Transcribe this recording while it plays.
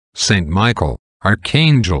Saint Michael,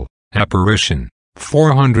 Archangel, Apparition,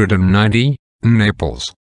 490,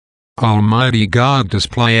 Naples. Almighty God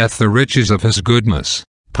displayeth the riches of his goodness,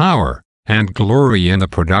 power, and glory in the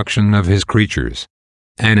production of his creatures.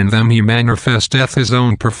 And in them he manifesteth his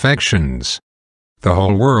own perfections. The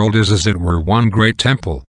whole world is as it were one great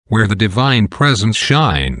temple, where the divine presence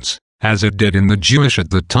shines, as it did in the Jewish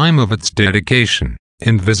at the time of its dedication,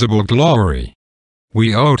 in visible glory.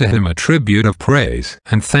 We owe to him a tribute of praise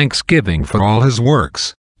and thanksgiving for all his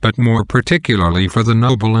works, but more particularly for the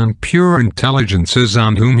noble and pure intelligences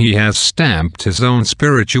on whom he has stamped his own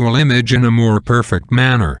spiritual image in a more perfect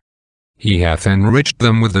manner. He hath enriched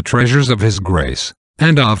them with the treasures of his grace,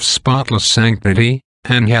 and of spotless sanctity,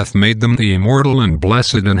 and hath made them the immortal and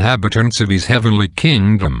blessed inhabitants of his heavenly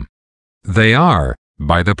kingdom. They are,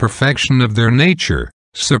 by the perfection of their nature,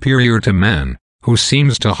 superior to man, who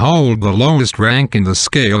seems to hold the lowest rank in the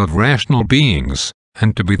scale of rational beings,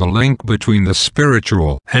 and to be the link between the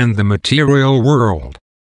spiritual and the material world.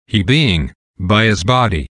 He being, by his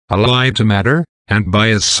body, allied to matter, and by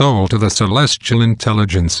his soul to the celestial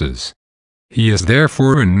intelligences. He is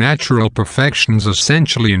therefore in natural perfections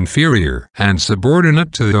essentially inferior and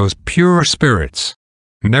subordinate to those pure spirits.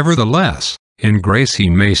 Nevertheless, in grace he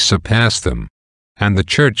may surpass them. And the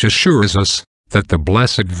Church assures us that the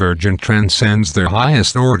Blessed Virgin transcends their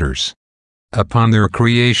highest orders. Upon their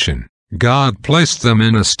creation, God placed them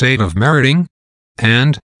in a state of meriting,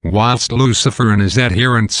 and, whilst Lucifer and his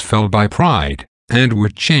adherents fell by pride, and were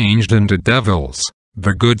changed into devils,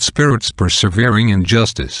 the good spirits persevering in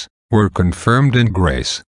justice, were confirmed in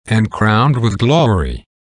grace, and crowned with glory.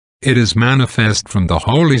 It is manifest from the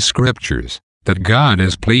Holy Scriptures, that God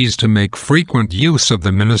is pleased to make frequent use of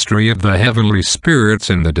the ministry of the heavenly spirits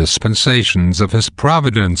in the dispensations of his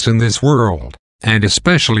providence in this world, and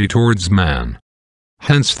especially towards man.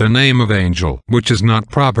 Hence the name of angel, which is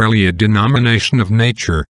not properly a denomination of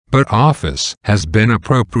nature, but office, has been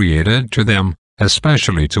appropriated to them,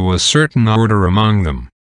 especially to a certain order among them.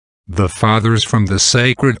 The Fathers from the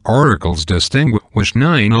sacred oracles distinguish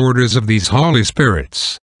 9 orders of these holy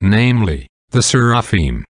spirits, namely, the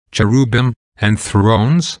seraphim, cherubim, and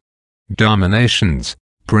thrones, dominations,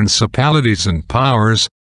 principalities and powers,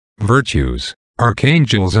 virtues,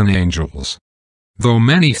 archangels and angels. Though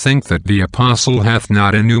many think that the Apostle hath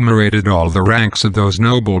not enumerated all the ranks of those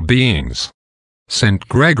noble beings. St.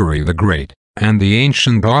 Gregory the Great, and the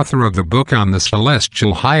ancient author of the book on the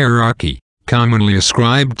celestial hierarchy, commonly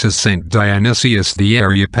ascribed to St. Dionysius the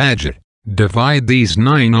Areopagite, divide these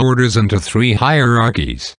 9 orders into 3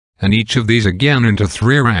 hierarchies, and each of these again into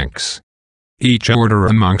 3 ranks. Each order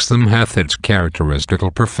amongst them hath its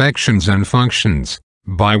characteristical perfections and functions,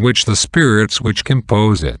 by which the spirits which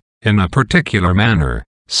compose it, in a particular manner,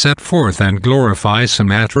 set forth and glorify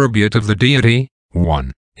some attribute of the deity,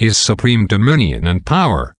 1, his supreme dominion and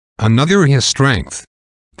power, another his strength,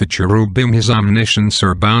 the cherubim his omniscience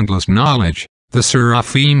or boundless knowledge, the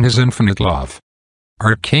seraphim his infinite love.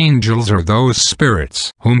 Archangels are those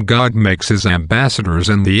spirits whom God makes his ambassadors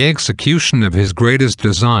in the execution of his greatest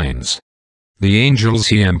designs. The angels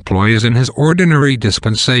he employs in his ordinary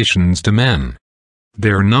dispensations to men.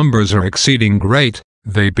 Their numbers are exceeding great,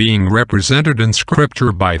 they being represented in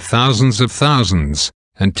Scripture by thousands of thousands,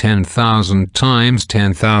 and 10,000 times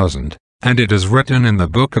 10,000, and it is written in the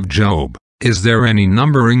book of Job, "Is there any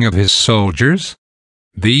numbering of his soldiers?"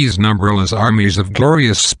 These numberless armies of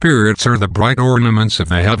glorious spirits are the bright ornaments of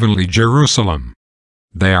the heavenly Jerusalem.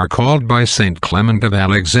 They are called by Saint Clement of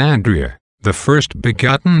Alexandria, the first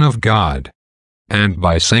begotten of God, and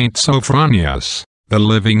by Saint Sophronius, the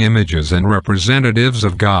living images and representatives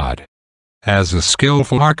of God. As a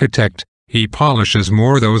skillful architect, he polishes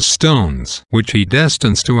more those stones which he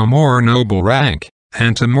destines to a more noble rank,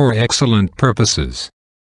 and to more excellent purposes.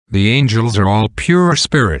 The angels are all pure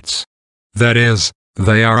spirits. That is,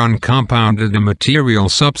 they are uncompounded immaterial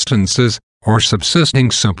substances, or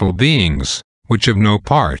subsisting simple beings, which have no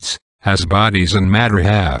parts, as bodies and matter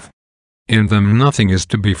have. In them nothing is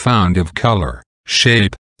to be found of color,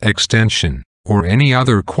 shape, extension, or any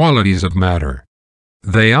other qualities of matter.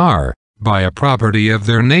 They are, by a property of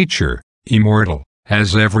their nature, immortal,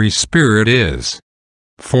 as every spirit is.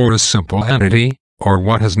 For a simple entity, or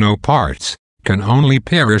what has no parts, can only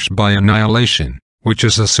perish by annihilation, which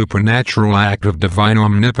is a supernatural act of divine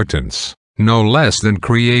omnipotence, no less than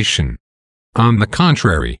creation. On the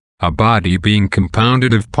contrary, a body being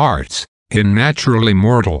compounded of parts, is naturally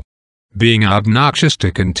mortal, being obnoxious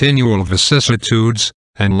to continual vicissitudes,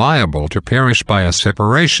 and liable to perish by a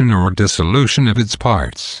separation or dissolution of its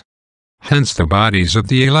parts. Hence the bodies of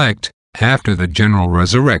the elect, after the general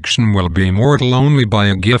resurrection, will be immortal only by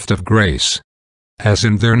a gift of grace. As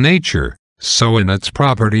in their nature, so in its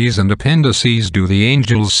properties and appendices do the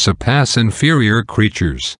angels surpass inferior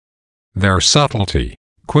creatures. Their subtlety,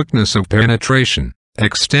 quickness of penetration,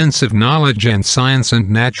 extensive knowledge and science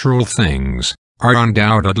and natural things, are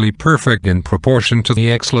undoubtedly perfect in proportion to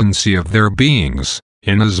the excellency of their beings,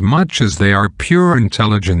 inasmuch as they are pure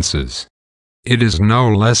intelligences. It is no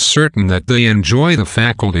less certain that they enjoy the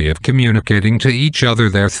faculty of communicating to each other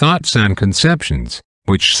their thoughts and conceptions,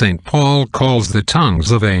 which St. Paul calls the tongues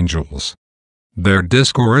of angels. Their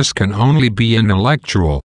discourse can only be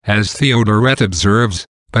intellectual, as Theodoret observes,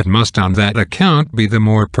 but must on that account be the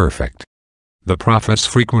more perfect. The prophets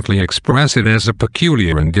frequently express it as a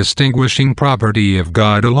peculiar and distinguishing property of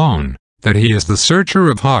God alone, that he is the searcher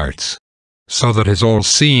of hearts, so that his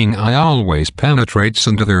all-seeing eye always penetrates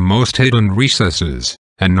into their most hidden recesses,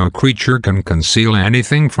 and no creature can conceal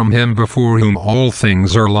anything from him before whom all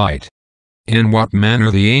things are light. In what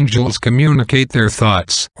manner the angels communicate their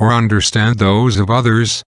thoughts or understand those of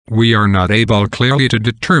others, we are not able clearly to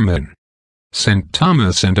determine. St.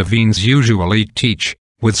 Thomas and Avines usually teach,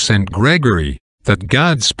 with St. Gregory, that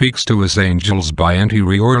God speaks to his angels by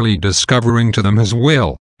anteriorly discovering to them his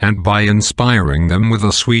will, and by inspiring them with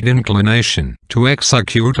a sweet inclination to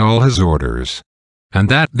execute all his orders, and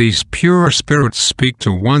that these pure spirits speak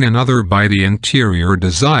to one another by the interior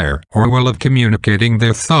desire or will of communicating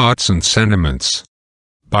their thoughts and sentiments.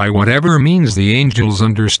 By whatever means the angels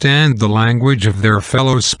understand the language of their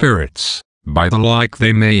fellow spirits, by the like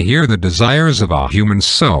they may hear the desires of a human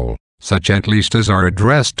soul, such at least as are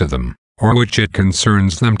addressed to them, or which it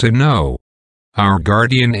concerns them to know. Our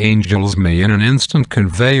guardian angels may in an instant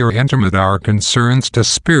convey or intimate our concerns to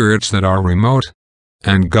spirits that are remote,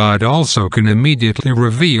 and God also can immediately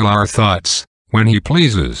reveal our thoughts, when he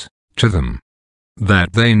pleases, to them.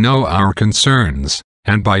 That they know our concerns,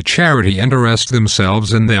 and by charity interest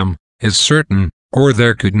themselves in them, is certain, or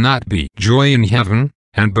there could not be joy in heaven,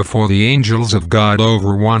 and before the angels of God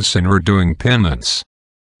over one sinner doing penance.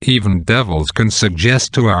 Even devils can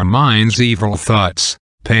suggest to our minds evil thoughts,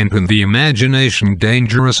 paint in the imagination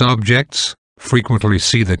dangerous objects, frequently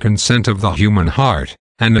see the consent of the human heart,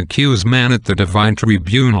 and accuse man at the divine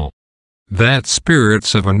tribunal. That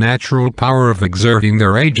spirits have a natural power of exerting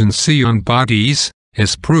their agency on bodies,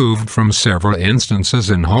 is proved from several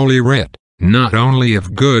instances in Holy Writ, not only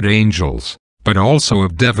of good angels, but also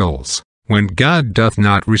of devils, when God doth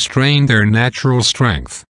not restrain their natural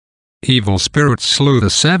strength. Evil spirits slew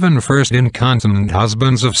the 7 first incontinent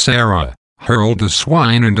husbands of Sarah, hurled the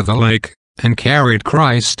swine into the lake, and carried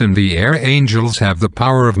Christ in the air. Angels have the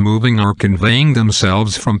power of moving or conveying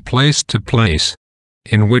themselves from place to place,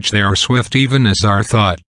 in which they are swift even as our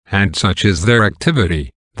thought, and such is their activity,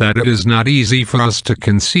 that it is not easy for us to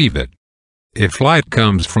conceive it. If light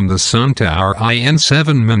comes from the sun to our eye in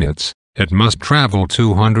 7 minutes, it must travel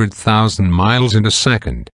 200,000 miles in a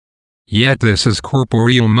second. Yet this is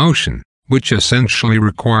corporeal motion, which essentially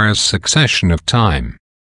requires succession of time.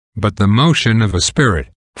 But the motion of a spirit,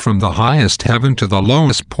 from the highest heaven to the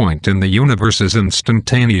lowest point in the universe, is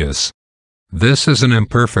instantaneous. This is an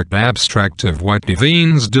imperfect abstract of what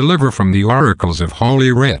divines deliver from the oracles of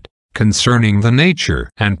Holy Writ, concerning the nature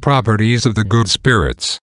and properties of the good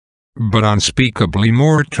spirits. But unspeakably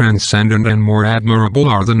more transcendent and more admirable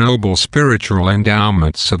are the noble spiritual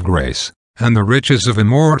endowments of grace, and the riches of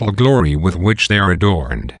immortal glory with which they are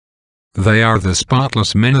adorned. They are the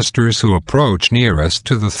spotless ministers who approach nearest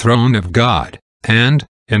to the throne of God, and,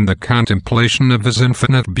 in the contemplation of his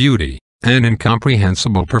infinite beauty, and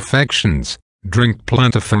incomprehensible perfections, drink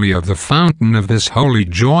plentifully of the fountain of his holy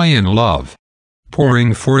joy and love,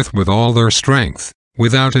 pouring forth with all their strength,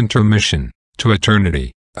 without intermission, to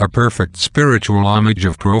eternity, a perfect spiritual homage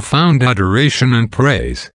of profound adoration and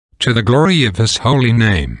praise, to the glory of his holy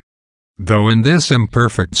name. Though in this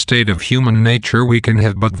imperfect state of human nature we can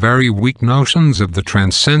have but very weak notions of the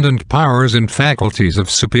transcendent powers and faculties of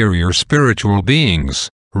superior spiritual beings,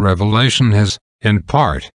 revelation has, in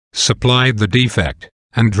part, supplied the defect,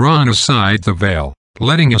 and drawn aside the veil,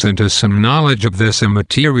 letting us into some knowledge of this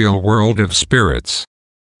immaterial world of spirits.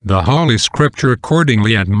 The Holy Scripture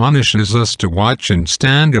accordingly admonishes us to watch and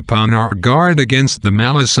stand upon our guard against the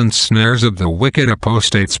malice and snares of the wicked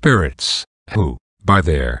apostate spirits, who, by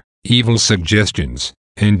their evil suggestions,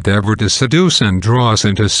 endeavor to seduce and draw us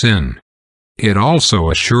into sin. It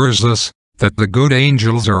also assures us that the good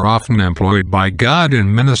angels are often employed by God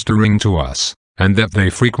in ministering to us, and that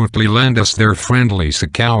they frequently lend us their friendly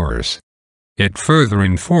succours. It further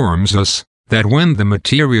informs us that when the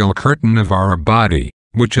material curtain of our body,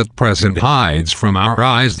 which at present hides from our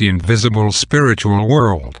eyes the invisible spiritual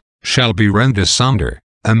world, shall be rent asunder,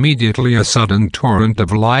 immediately a sudden torrent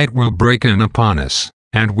of light will break in upon us,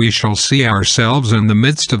 and we shall see ourselves in the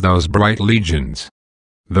midst of those bright legions.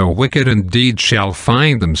 The wicked indeed shall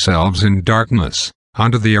find themselves in darkness,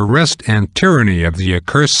 under the arrest and tyranny of the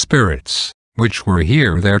accursed spirits, which were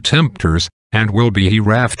here their tempters, and will be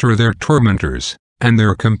hereafter their tormentors, and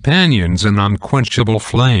their companions in unquenchable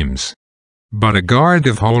flames. But a guard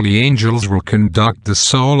of holy angels will conduct the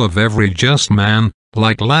soul of every just man,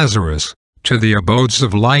 like Lazarus, to the abodes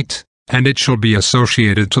of light, and it shall be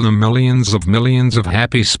associated to the millions of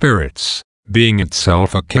happy spirits, being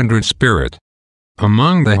itself a kindred spirit.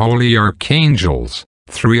 Among the holy archangels,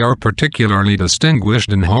 3 are particularly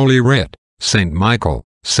distinguished in Holy Writ: Saint Michael,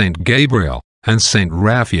 Saint Gabriel, and Saint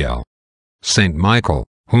Raphael. Saint Michael,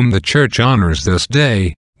 whom the Church honors this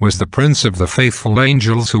day, was the prince of the faithful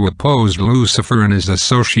angels who opposed Lucifer and his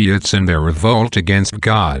associates in their revolt against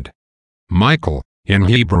God. Michael, in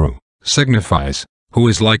Hebrew, signifies, "who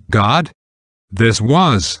is like God?" This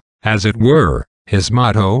was, as it were, his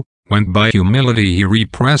motto, when by humility he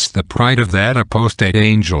repressed the pride of that apostate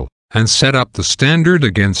angel, and set up the standard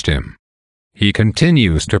against him. He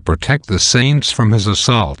continues to protect the saints from his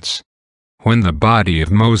assaults. When the body of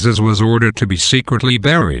Moses was ordered to be secretly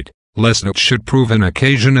buried, lest it should prove an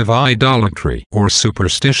occasion of idolatry or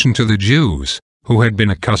superstition to the Jews, who had been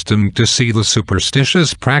accustomed to see the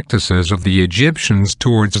superstitious practices of the Egyptians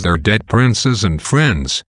towards their dead princes and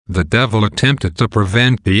friends, the devil attempted to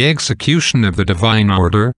prevent the execution of the divine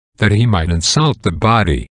order, that he might insult the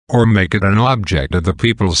body, or make it an object of the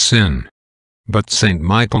people's sin. But Saint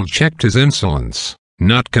Michael checked his insolence,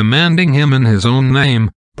 not commanding him in his own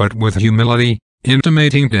name, but with humility,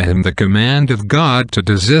 intimating to him the command of God to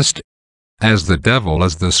desist. As the devil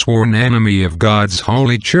is the sworn enemy of God's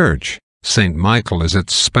holy church, Saint Michael is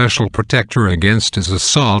its special protector against his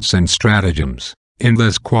assaults and stratagems. In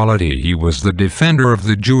this quality he was the defender of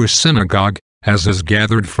the Jewish synagogue, as is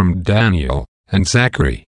gathered from Daniel and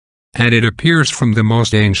Zachary. And it appears from the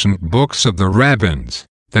most ancient books of the rabbins,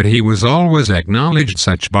 that he was always acknowledged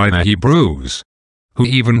such by the Hebrews, who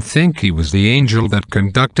even think he was the angel that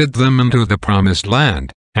conducted them into the promised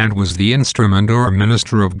land, and was the instrument or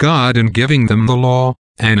minister of God in giving them the law,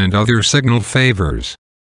 and in other signal favors.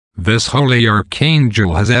 This holy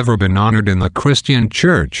archangel has ever been honored in the Christian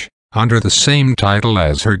Church, under the same title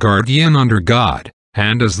as her guardian under God,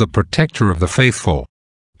 and as the protector of the faithful.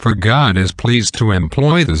 For God is pleased to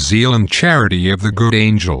employ the zeal and charity of the good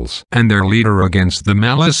angels and their leader against the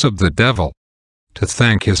malice of the devil. To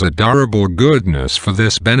thank his adorable goodness for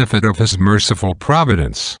this benefit of his merciful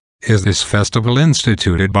providence, is this festival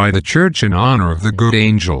instituted by the Church in honor of the good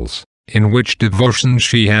angels, in which devotion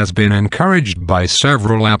she has been encouraged by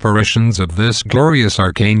several apparitions of this glorious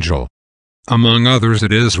archangel. Among others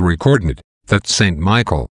it is recorded, that Saint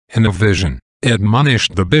Michael, in a vision,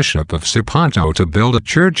 admonished the Bishop of Siponto to build a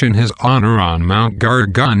church in his honor on Mount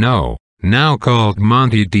Gargano, now called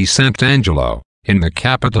Monte di Sant'Angelo, in the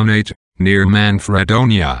Capitanate, near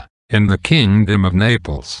Manfredonia, in the Kingdom of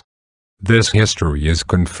Naples. This history is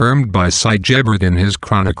confirmed by Sigebert in his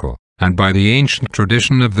chronicle, and by the ancient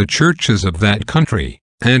tradition of the churches of that country,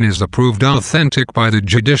 and is approved authentic by the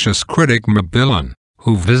judicious critic Mabillon,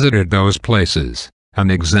 who visited those places,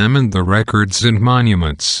 and examined the records and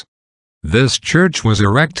monuments. This church was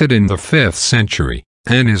erected in the 5th century,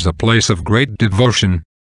 and is a place of great devotion.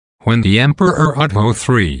 When the Emperor Otto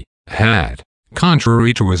III had,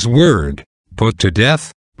 contrary to his word, put to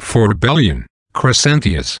death, for rebellion,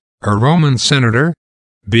 Crescentius, a Roman senator,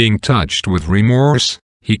 being touched with remorse,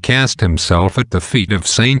 he cast himself at the feet of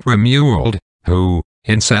Saint Romuald, who,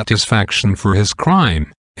 in satisfaction for his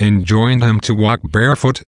crime, enjoined him to walk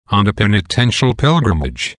barefoot, on a penitential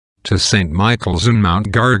pilgrimage, to St. Michael's in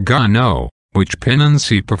Mount Gargano, which penance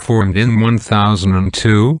he performed in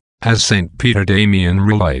 1002, as St. Peter Damian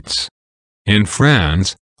relates. In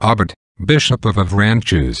France, Aubert, Bishop of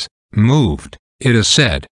Avranches, moved, it is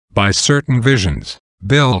said, by certain visions,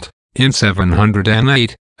 built, in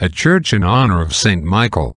 708, a church in honor of St.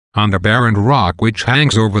 Michael, on a barren rock which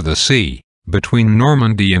hangs over the sea, between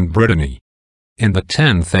Normandy and Brittany. In the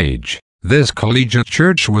 10th age, this collegiate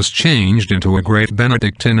church was changed into a great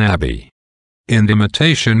Benedictine abbey. In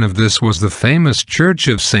imitation of this was the famous church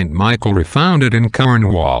of St. Michael refounded in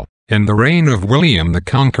Cornwall, in the reign of William the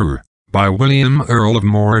Conqueror, by William Earl of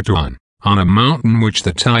Moreton, on a mountain which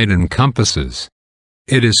the tide encompasses.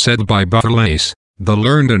 It is said by Butler, the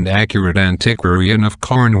learned and accurate antiquarian of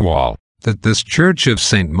Cornwall, that this church of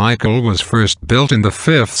St. Michael was first built in the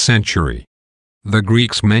 5th century. The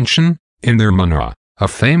Greeks mention, in their Mana, a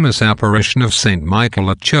famous apparition of St.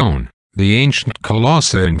 Michael at Chone, the ancient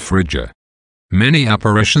Colossus in Phrygia. Many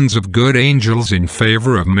apparitions of good angels in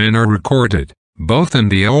favor of men are recorded, both in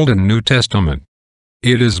the Old and New Testament.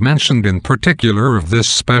 It is mentioned in particular of this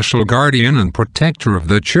special guardian and protector of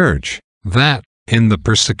the Church, that, in the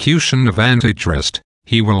persecution of Antichrist,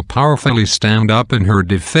 he will powerfully stand up in her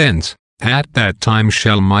defense. At that time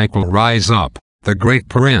shall Michael rise up, the great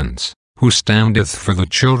prince, who standeth for the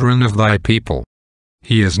children of thy people.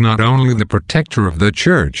 He is not only the protector of the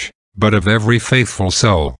Church, but of every faithful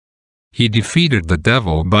soul. He defeated the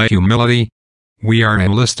devil by humility. We are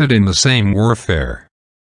enlisted in the same warfare.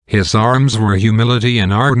 His arms were humility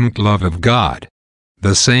and ardent love of God.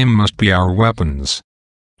 The same must be our weapons.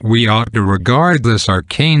 We ought to regard this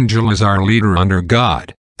archangel as our leader under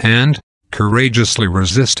God, and, courageously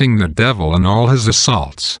resisting the devil and all his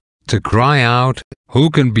assaults, to cry out, "Who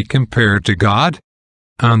can be compared to God?"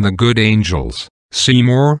 On the Good Angels, see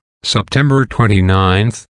more, September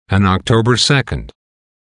 29th and October 2nd.